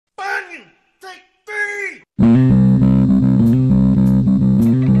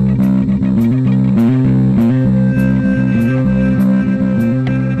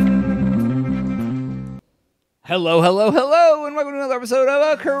Hello, hello, hello, and welcome to another episode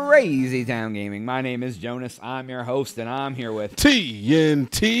of Crazy Town Gaming. My name is Jonas. I'm your host, and I'm here with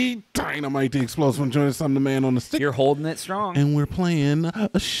TNT Dinomight, the explosive one. Jonas, I'm the man on the stick. You're holding it strong. And we're playing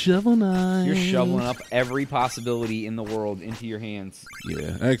a shovel knife. You're shoveling up every possibility in the world into your hands.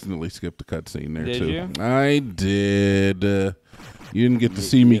 Yeah, I accidentally skipped the cutscene there, Did too. you? I did. You didn't get to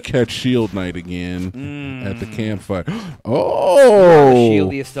see me catch Shield Knight again at the campfire. Oh!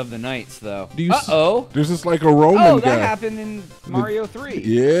 Shieldiest of the knights, though. Uh-oh. There's just like a Roman guy. Oh, that happened in Mario 3.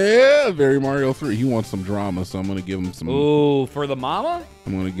 Yeah, very Mario 3. He wants some drama, so I'm going to give him some. Ooh, for the mama?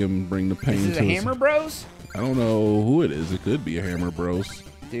 I'm going to give him, bring the pain Is it to the his. Hammer Bros? I don't know who it is. It could be a Hammer Bros.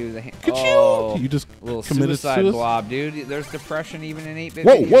 Dude, You just little committed suicide blob, dude. There's depression even in 8-bit.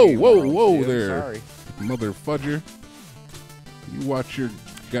 Whoa there. Sorry. Mother fudger. You watch your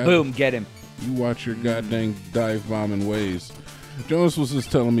Boom, get him. You watch your goddamn dive bombing ways. Jonas was just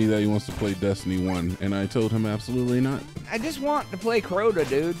telling me that he wants to play Destiny 1, and I told him absolutely not. I just want to play Crota,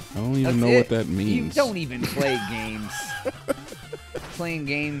 dude. I don't even know what that means. You don't even play games. Playing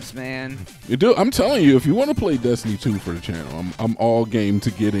games, man. I'm telling you, if you want to play Destiny 2 for the channel, I'm all game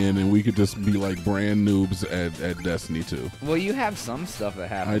to get in, and we could just be like brand noobs at Destiny 2. Well, you have some stuff that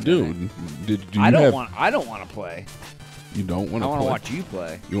happens. I do. I don't want to play. You don't want to play? I want to watch you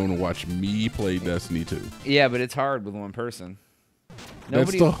play. You want to watch me play Destiny 2? Yeah, but it's hard with one person.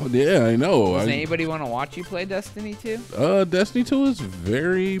 Yeah, I know. Does anybody want to watch you play Destiny 2? Destiny 2 is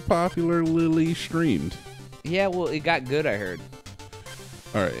very popularly streamed. Yeah, well, it got good, I heard.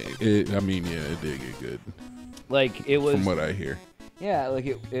 All right. It did get good. Like, it was... From what I hear. Yeah, like,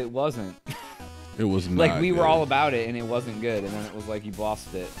 it wasn't. It was not like, we good. were all about it, and it wasn't good, and then it was like, you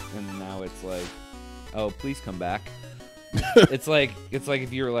lost it, and now it's like, oh, please come back. It's like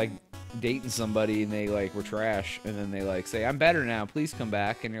if you were like dating somebody and they like were trash and then they like say I'm better now, please come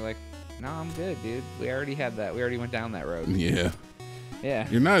back, and you're like, no, I'm good, dude. We already had that. We already went down that road. Yeah.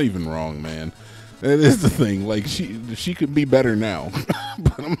 You're not even wrong, man. That is the thing. Like she could be better now,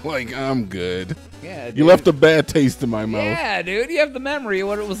 but I'm like, I'm good. Yeah, dude. You left a bad taste in my mouth. Yeah, dude. You have the memory of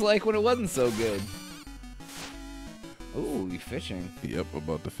what it was like when it wasn't so good. Ooh, you fishing. Yep,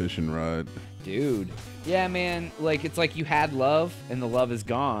 about the fishing rod. Dude. Yeah, man, like, it's like you had love, and the love is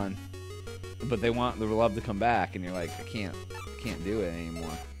gone, but they want the love to come back, and you're like, I can't do it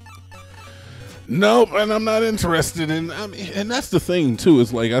anymore. Nope, and I'm not interested in, and that's the thing, too,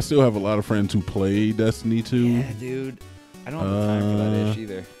 is like, I still have a lot of friends who play Destiny 2. Yeah, dude. I don't have the time for that ish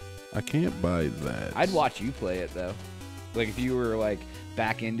either. I can't buy that. I'd watch you play it, though. Like, if you were, like,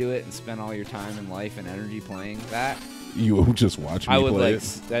 back into it and spent all your time and life and energy playing that, you would just watch me play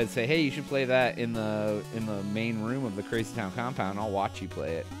it? I'd say, hey, you should play that in the main room of the Crazy Town compound. I'll watch you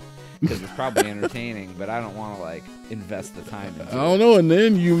play it because it's probably entertaining, but I don't want to like invest the time into it. I don't know, and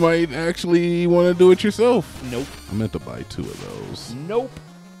then you might actually want to do it yourself. Nope. I meant to buy 2 of those. Nope.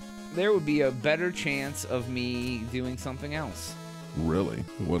 There would be a better chance of me doing something else. Really?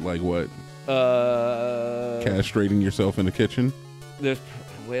 What? Castrating yourself in the kitchen?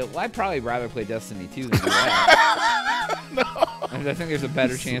 Well, I'd probably rather play Destiny 2 than do that. No. I think there's a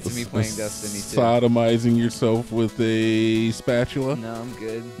better chance of me playing Destiny 2. Sodomizing yourself with a spatula? No, I'm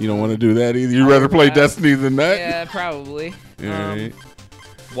good. You don't want to do that either? You'd rather play Destiny than that? Yeah, probably. All right.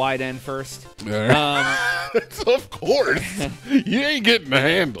 Wide end first. All right. Of course. You ain't getting the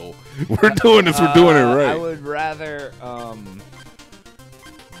handle. We're doing this. We're doing it right. I would rather... I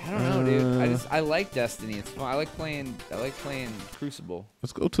don't know, dude. I like Destiny. It's fun. I like playing Crucible.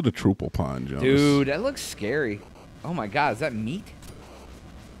 Let's go to the Truple Pond, Jonas. Dude, that looks scary. Oh my god, is that meat?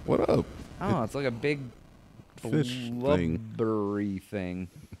 What up? Oh, it's like a big fish blubbery thing.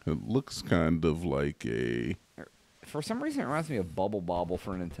 It looks kind of like a... For some reason, it reminds me of Bubble Bobble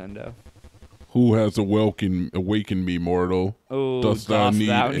for Nintendo. Who has awakened me, mortal? Oh, dost thou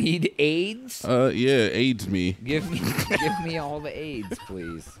need AIDS? Yeah, AIDS me. Give me all the AIDS,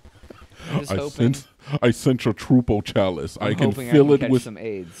 please. I sent your Trupo chalice. I can fill it with some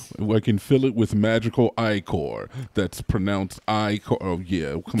AIDS. I can fill it with magical ichor. That's pronounced ichor. Oh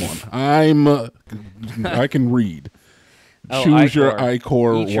yeah, come on. I can read. Choose your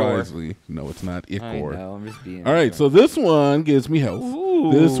ichor wisely. No, it's not ichor. I know, I'm just being. All right, so this one gives me health.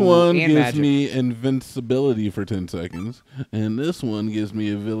 Ooh, this one gives magic. me invincibility for 10 seconds, and this one gives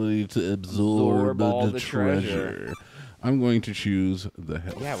me ability to absorb all the treasure. I'm going to choose the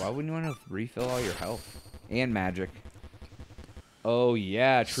health. Yeah, why wouldn't you want to refill all your health and magic? Oh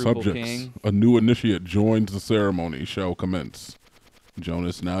yeah, Triple Subjects. King. A new initiate joins the ceremony. Shall commence.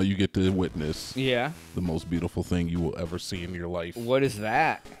 Jonas, now you get to witness the most beautiful thing you will ever see in your life. What is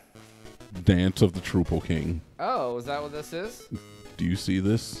that? Dance of the Truple King. Oh, is that what this is? Do you see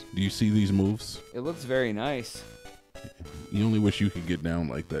this? Do you see these moves? It looks very nice. You only wish you could get down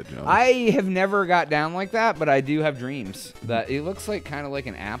like that, John. I have never got down like that, but I do have dreams. That it looks like kind of like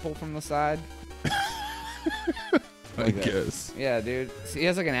an apple from the side. I guess. Yeah, dude. So he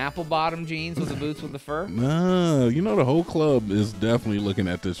has like an apple bottom jeans with the boots with the fur. Nah, you know the whole club is definitely looking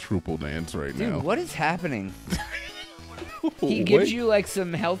at this triple dance right Dude, now. what is happening? He gives you like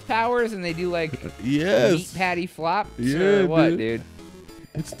some health powers, and they do like meat patty flops. Yeah, or what, dude?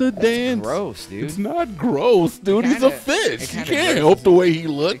 It's the dance. Gross, dude. It's not gross, dude. He's a fish. You can't help the way he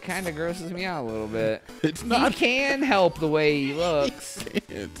looks. It kind of grosses me out a little bit. It's not. He can help the way he looks. He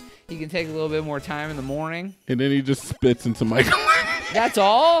can't. He can take a little bit more time in the morning. And then he just spits into my glass. That's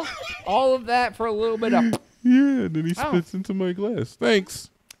all? All of that for a little bit of... Yeah, and then he spits into my glass. Thanks.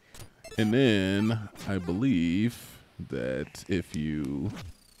 And then I believe that if you...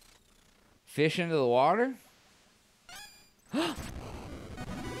 Fish into the water?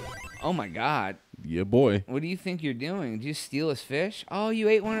 Oh, my God. Yeah, boy. What do you think you're doing? Did you steal his fish? Oh, you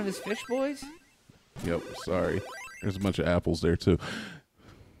ate one of his fish boys? Yep, sorry. There's a bunch of apples there, too.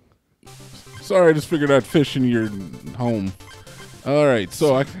 Sorry, I just figured I'd fish in your home. All right,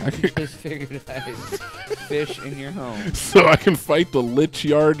 so I just figured I'd fish in your home. So I can fight the Lich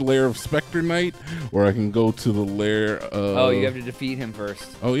Yard lair of Spectre Knight, or I can go to the lair of... Oh, you have to defeat him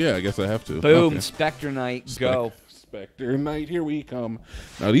first. Oh, yeah, I guess I have to. Boom, okay. Spectre Knight, go. Spectre Knight, here we come.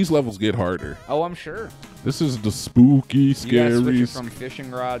 Now, these levels get harder. Oh, I'm sure. This is the spooky, scary... You gotta switch it from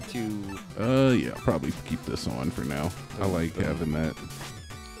fishing rod to... Yeah, probably keep this on for now. I like having that.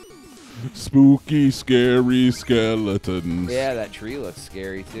 Spooky, scary skeletons. Yeah, that tree looks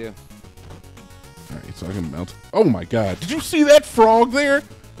scary, too. All right, so I can mount... Oh, my God. Did you see that frog there?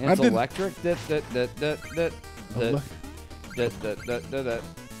 And it's electric.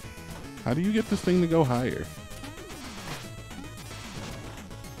 How do you get this thing to go higher?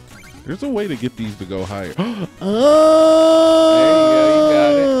 There's a way to get these to go higher. Oh! There you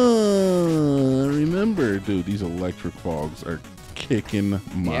go. You got it. Remember, dude, these electric frogs are kicking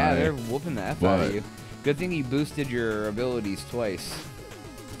my Yeah, they're whooping the F out of you. Good thing you boosted your abilities twice.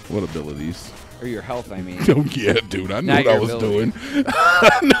 What abilities? Or your health, I mean. Oh, yeah, dude. I knew what I was doing.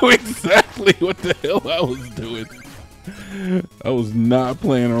 I knew exactly what the hell I was doing. I was not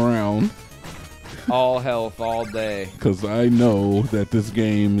playing around. All health, all day. Because I know that this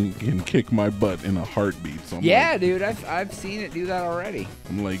game can kick my butt in a heartbeat. So yeah, like, dude. I've seen it do that already.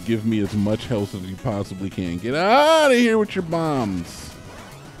 I'm like, give me as much health as you possibly can. Get out of here with your bombs.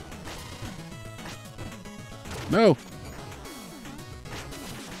 No.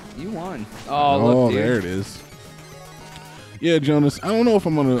 You won. Oh, look, dude. There it is. Yeah, Jonas, I don't know if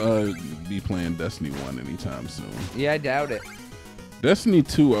I'm going to be playing Destiny 1 anytime soon. Yeah, I doubt it. Destiny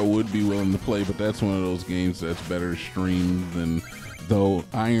 2 I would be willing to play, but that's one of those games that's better streamed than the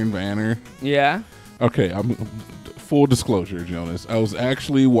Iron Banner. Yeah? Okay, full disclosure, Jonas. I was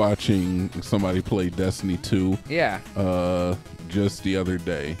actually watching somebody play Destiny 2. Yeah. Just the other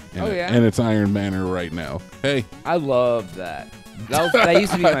day. And yeah? It's Iron Banner right now. Hey. I love that. That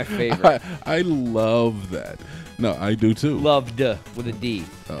used to be my favorite. I love that. No, I do too. Loved with a D.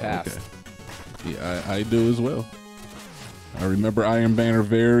 Oh, okay. Yeah, I do as well. I remember Iron Banner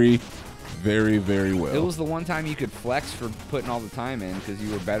very, very, very well. It was the one time you could flex for putting all the time in because you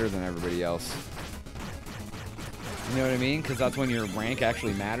were better than everybody else. You know what I mean? Because that's when your rank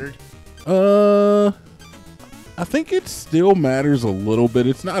actually mattered. I think it still matters a little bit.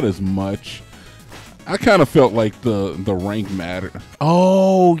 It's not as much. I kind of felt like the rank mattered.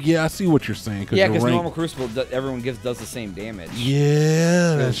 Oh, yeah, I see what you're saying. Yeah, because normal Crucible, everyone does the same damage.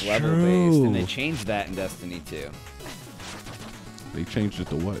 Yeah, that's level true. Based, and they changed that in Destiny 2. They changed it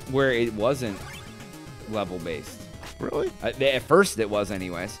to what? Where it wasn't level based. Really? At first it was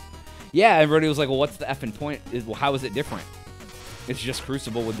anyways. Yeah, everybody was like, well, what's the effing point? How is it different? It's just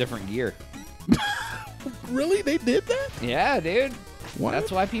Crucible with different gear. Really? They did that? Yeah, dude. What?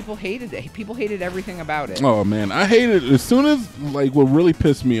 That's why people hated it. People hated everything about it. Oh, man. I hated it. As soon as, like, what really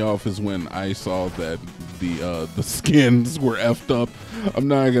pissed me off is when I saw that the skins were effed up. I'm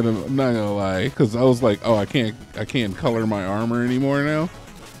not gonna lie, because I was like, oh, I can't color my armor anymore now.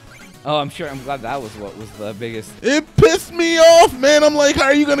 Oh, I'm glad that was what was the biggest. It pissed me off, man. I'm like, how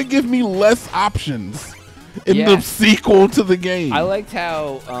are you gonna give me less options in the sequel to the game? I liked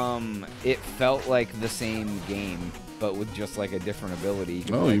how it felt like the same game, but with just like a different ability. You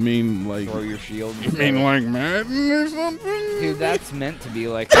can, you mean like throw your shield? You mean like Madden or something? Dude, that's meant to be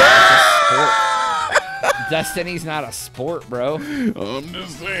like a sport. Destiny's not a sport, bro. All I'm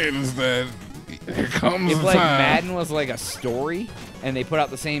just saying is that Here comes If the like time. Madden was like a story and they put out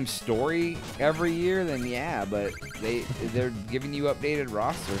the same story every year, then yeah, but they're giving you updated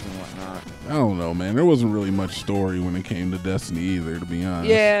rosters and whatnot. I don't know, man. There wasn't really much story when it came to Destiny either, to be honest.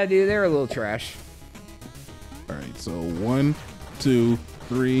 Yeah, dude, they're a little trash. All right, so 1, 2,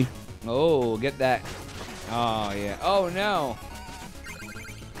 3. Oh, get that. Oh, yeah. Oh, no.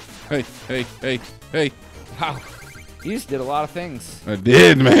 Hey, hey, hey, hey. Wow. You just did a lot of things. I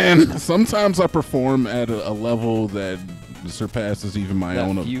did, man. Sometimes I perform at a level that surpasses even my That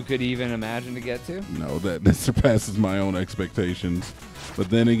own. you could even imagine to get to? No, that surpasses my own expectations. But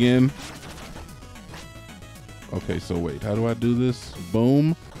then again, okay, so wait, how do I do this?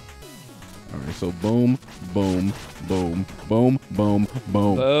 Boom. All right, so boom, boom, boom, boom, boom,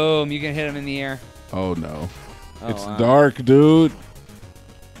 boom. Boom. You can hit him in the air. Oh, no. Oh, It's wow. dark, dude.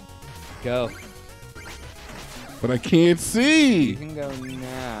 Go. But I can't You see. can go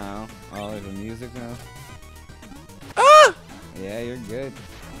now. Oh, there's a music now. Ah! Yeah, you're good.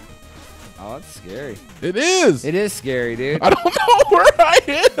 Oh, that's scary. It is. It is scary, dude. I don't know where I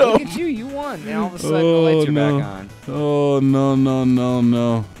Look am. at you. You won. And all of a sudden, the lights are no. back on. Oh, no, no, no,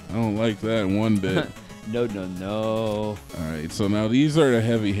 no. I don't like that one bit. No, no, no. All right, so now these are the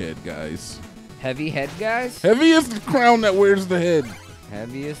heavy head guys. Heavy head, guys? Heavy is the crown that wears the head.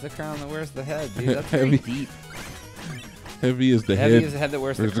 Heavy is the crown that wears the head, dude. That's very Heavy. deep. Heavy is the Heavy head. is the head that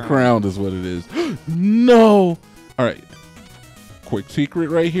wears There's the the crown. crown is what it is. No. All right. Quick secret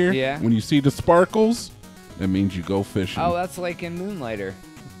right here. Yeah. When you see the sparkles, that means you go fishing. Oh, that's like in Moonlighter.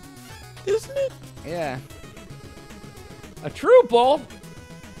 Isn't it? Yeah. A Troople?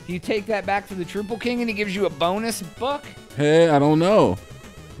 Do you take that back to the Troople King and he gives you a bonus buck? Hey, I don't know.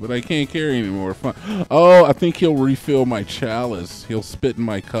 But I can't carry anymore. Oh, I think he'll refill my chalice. He'll spit in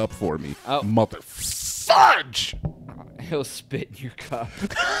my cup for me. Oh. Mother fudge! He'll spit in your cup.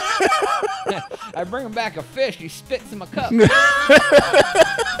 I bring him back a fish, he spits in my cup. Ew.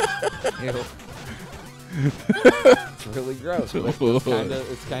 It's really gross, but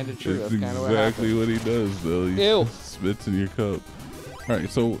it's kind of true. That's That's kind of what exactly happens. what he does, though. He Ew. spits in your cup. All right,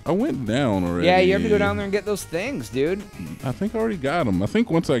 so I went down already. Yeah, you have to go down there and get those things, dude. I think I already got them. I think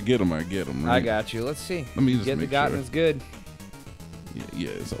once I get them, I get them. Right? I got you. Let's see. Let me just Get the make gotten sure. is good. Yeah,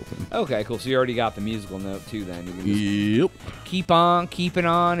 it's open. Okay, cool. So you already got the musical note too. Then you can just Yep. keep on keeping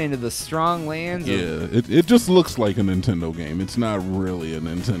on into the strong lands. Yeah, it just looks like a Nintendo game. It's not really a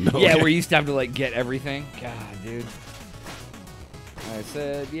Nintendo Yeah, game. where you used to have to like get everything. God, dude. I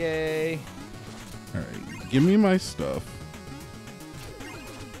said, yay. All right, give me my stuff.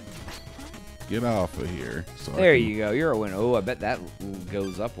 Get off of here. So There you go. You're a winner. Oh, I bet that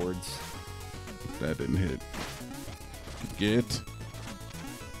goes upwards. That didn't hit. Get.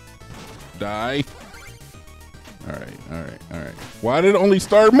 Die. All right, all right, all right. Why did it only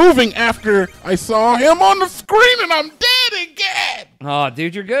start moving after I saw him on the screen and I'm dead again? Oh,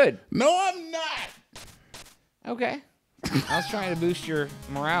 dude, you're good. No, I'm not. Okay. I was trying to boost your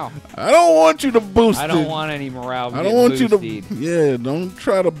morale. I don't want you to boost I don't it. want any morale. I don't want you to. boosted. Yeah, don't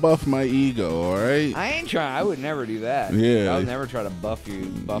try to buff my ego, all right? I ain't trying. I would never do that. Yeah. I would never try to buff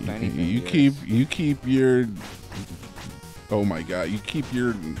anything. You keep your. Oh my God! You keep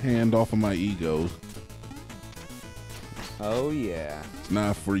your hand off of my ego. Oh yeah. It's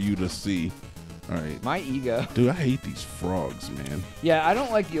not for you to see. All right, My ego. dude. I hate these frogs, man. Yeah, I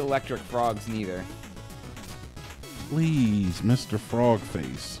don't like the electric frogs neither. Please, Mr.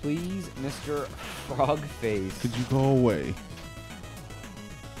 Frogface. Please, Mr. Frogface. Could you go away?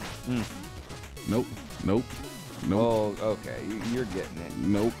 Mm. Nope. Nope. Nope. Oh, okay. You're getting it.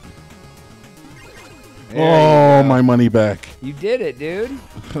 Nope. There you Oh, go. my money back. You did it, dude.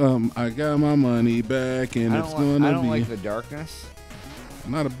 I got my money back, and it's gonna I don't be. like the darkness.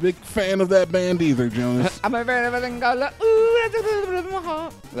 I'm not a big fan of that band either, Jonas. I'm a fan of everything. That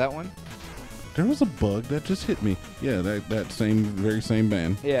one? There was a bug that just hit me. Yeah, that very same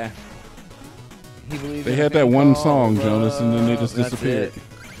band. Yeah. He believes They in had a that thing one called song, Jonas, and then they just love. That's disappeared. it.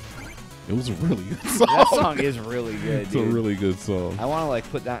 It was a really good song. That song is really good, It's dude. a really good song. I want to like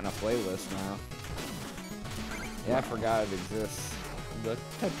put that in a playlist now. Yeah, I forgot it exists. The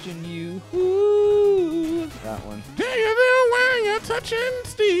touching you, ooh, that one. Do you know where you're touching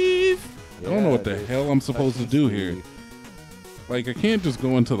Steve? I don't know what the dude. hell I'm supposed to Touching do here. Steve. Like, I can't just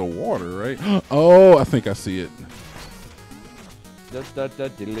go into the water, right? Oh, I think I see it.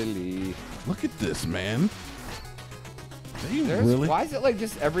 Da-da-da-diddly. Look at this, man. They There's- really? Why is it like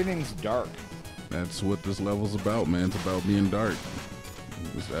just everything's dark? That's what this level's about, man. It's about being dark.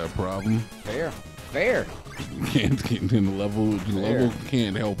 Is that a problem? Fair. Fair. You can't get in the level. The Fair. level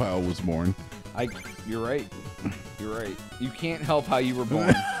can't help how it was born. You're right. You're right. You can't help how you were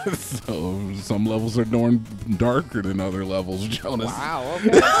born. So some levels are darker than other levels, Jonas. Wow,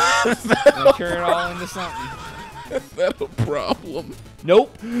 okay. Gonna turn it all into something. Is that a problem?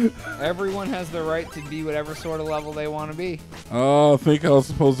 Nope. Everyone has the right to be whatever sort of level they want to be. Oh, I think I was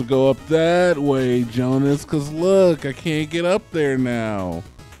supposed to go up that way, Jonas, because look, I can't get up there now.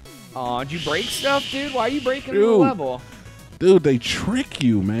 Aw, did you break stuff, dude? Why are you breaking the level? Dude, they trick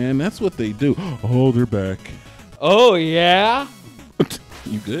you, man. That's what they do. Oh, they're back. Oh, yeah?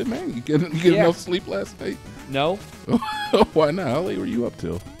 You good, man? You get enough sleep last night? No. Why not? How late were you up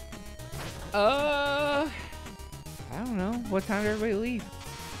till? I don't know. What time did everybody leave?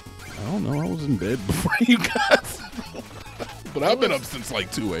 I don't know. I was in bed before you guys. But I've been up since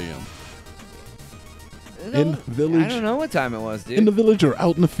like 2 a.m. In the village. I don't know what time it was, dude. In the village or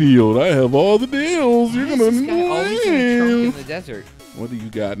out in the field. I have all the deals. You're gonna this guy always in a trunk in the desert. What do you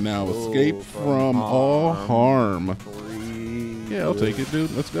got now? Escape from all harm. Yeah, I'll take it,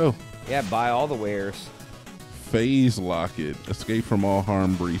 dude. Let's go. Yeah, buy all the wares. Phase lock it. Escape from all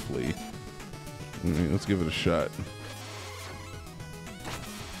harm briefly. All right, let's give it a shot.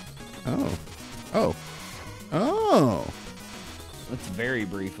 Oh. Oh. Oh. That's very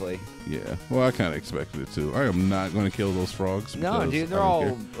briefly. Yeah. Well, I kind of expected it too. I am not going to kill those frogs. No, dude, they're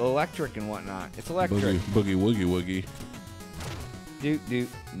all electric and whatnot. It's electric. Boogie woogie woogie. Doot, doot,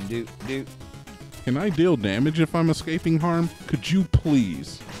 doot, doot. Can I deal damage if I'm escaping harm? Could you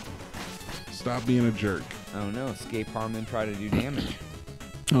please stop being a jerk? Oh no, escape harm and try to do damage.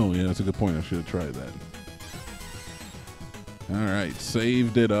 Oh yeah, that's a good point. I should have tried that. All right,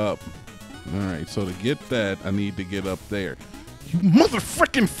 saved it up. All right, so to get that, I need to get up there. You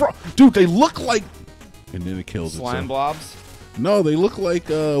motherfucking frog, dude! They look like, and then it kills itself. Slime blobs? No, they look like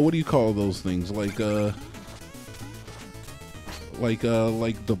what do you call those things? Like the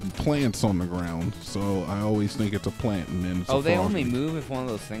plants on the ground. So I always think it's a plant, and then it's a they frog. only move if one of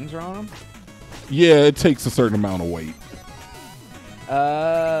those things are on them. Yeah, it takes a certain amount of weight.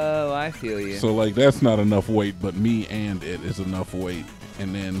 Oh, I feel you. So like that's not enough weight, but me and it is enough weight,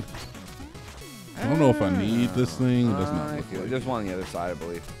 and then. I don't know if I need this thing. It does not look like there's one on the other side, I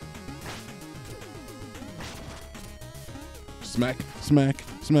believe. Smack, smack,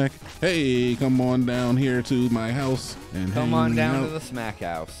 smack. Hey, come on down here to my house and come on down to the smack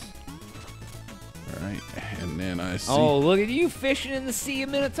house. All right, and then I see. Oh, look at you fishing in the Sea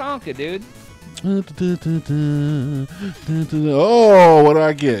of Minnetonka, dude. Oh, what do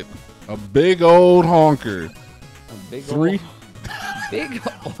I get? A big old honker. A big Three. Big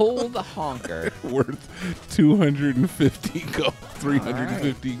old honker. Worth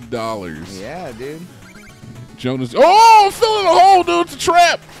 $350. Yeah, dude. Jonas. Oh, I'm filling a hole, dude. It's a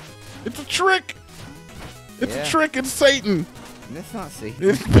trap. It's a trick. It's a trick. It's Satan. That's not Satan.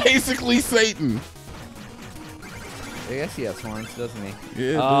 It's basically Satan. I guess he has horns, doesn't he?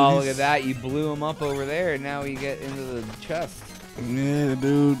 Yeah. Oh, look at that. You blew him up over there, and now you get into the chest. Yeah,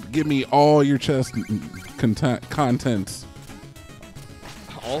 dude. Give me all your chest contents.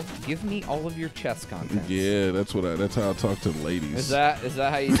 Give me all of your chest contents. Yeah, that's how I talk to the ladies. Is that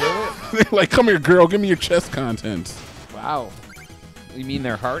how you do it? Like, come here, girl. Give me your chest contents. Wow. You mean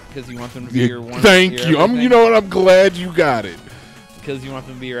their heart? Because you want them to be your one. Thank you. You know what? I'm glad you got it. Because you want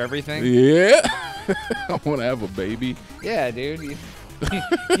them to be your everything. Yeah. I want to have a baby. Yeah, dude. You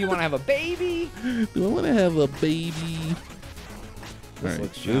want to have a baby? Do I want to have a baby? This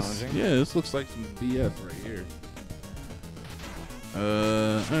looks challenging. This looks like some BS right here.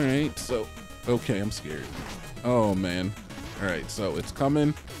 All right, so, okay, I'm scared. Oh, man. All right, so it's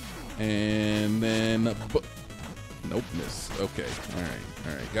coming, and then, nope, miss. Okay, all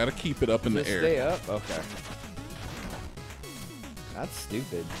right. Got to keep it up in the air. Stay up? Okay. That's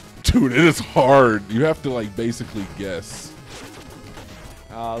stupid. Dude, it is hard. You have to, like, basically guess.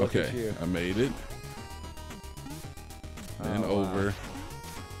 Oh, look at you. I made it. And over.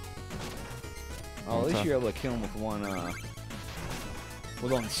 Oh, at least you're able to kill him with one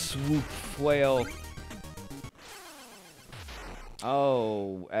swoop flail.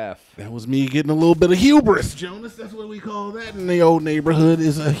 Oh, F. That was me getting a little bit of hubris, Jonas. That's what we call that in the old neighborhood,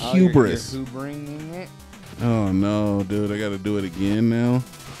 is a hubris. You're hoobering it? Oh, no, dude. I got to do it again now?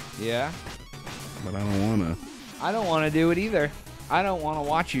 Yeah. But I don't want to. I don't want to do it either. I don't want to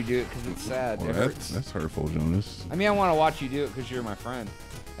watch you do it because it's sad. Well, it hurts. That's hurtful, Jonas. I mean, I want to watch you do it because you're my friend.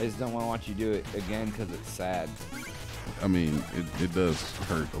 I just don't want to watch you do it again because it's sad. I mean, it does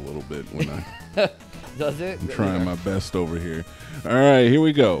hurt a little bit when I... Does it? I'm trying my best over here. All right, here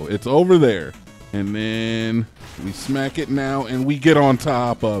we go. It's over there. And then we smack it now, and we get on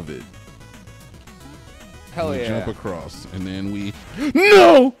top of it. Hell yeah. Jump across. And then we...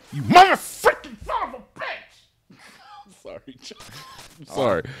 No! You motherfucking son of a bitch! sorry. I'm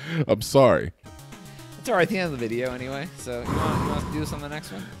sorry. I'm sorry. It's all right at the end of the video anyway. So you want to do this on the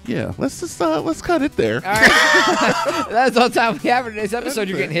next one? Yeah. Let's cut it there. All right. That's all the time we have for today's episode.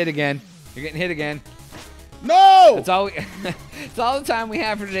 You're getting hit again. You're getting hit again. No. That's all. That's all the time we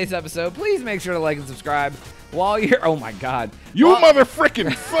have for today's episode. Please make sure to like and subscribe while you're. Oh my God. You mother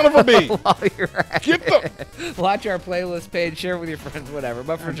frickin' son of a bee. While you're at Get it. Watch our playlist page, share it with your friends, whatever.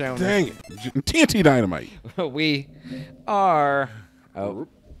 But for Jonas, dang it, TNT Dynamite. we are. Oh.